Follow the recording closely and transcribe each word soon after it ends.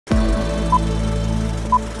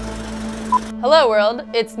Hello world,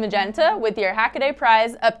 it's Magenta with your Hackaday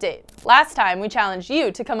Prize update. Last time we challenged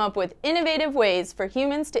you to come up with innovative ways for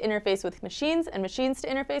humans to interface with machines and machines to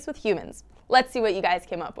interface with humans. Let's see what you guys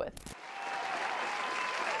came up with.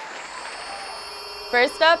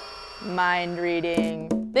 First up, mind reading.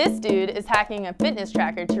 This dude is hacking a fitness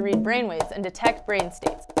tracker to read brainwaves and detect brain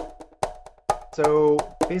states. So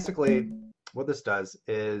basically what this does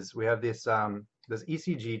is we have this this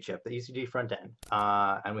ECG chip, the ECG front end,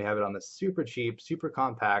 and we have it on this super cheap, super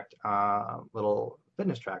compact little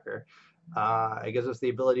fitness tracker. It gives us the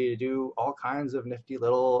ability to do all kinds of nifty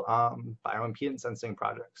little bioimpedance sensing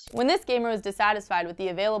projects. When this gamer was dissatisfied with the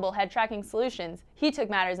available head tracking solutions, he took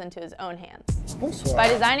matters into his own hands. Bonsoir. By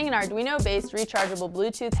designing an Arduino-based rechargeable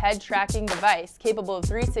Bluetooth head tracking device capable of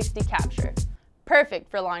 360 capture.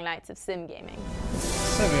 Perfect for long nights of sim gaming.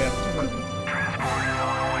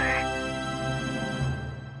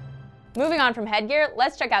 Moving on from headgear,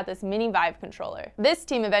 let's check out this mini Vive controller. This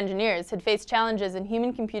team of engineers had faced challenges in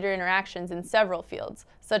human-computer interactions in several fields,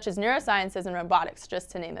 such as neurosciences and robotics,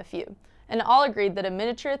 just to name a few, and all agreed that a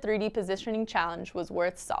miniature 3D positioning challenge was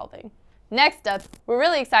worth solving. Next up, we're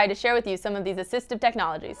really excited to share with you some of these assistive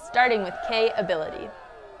technologies, starting with K-ability.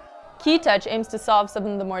 KeyTouch aims to solve some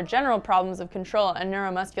of the more general problems of control and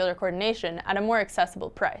neuromuscular coordination at a more accessible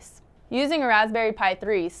price. Using a Raspberry Pi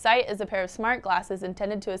 3, Sight is a pair of smart glasses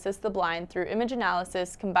intended to assist the blind through image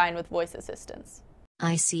analysis combined with voice assistance.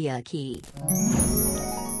 I see a key.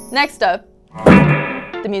 Next up,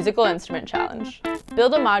 the musical instrument challenge.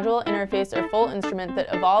 Build a module, interface, or full instrument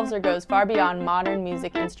that evolves or goes far beyond modern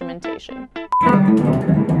music instrumentation.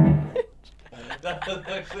 That was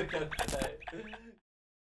actually okay.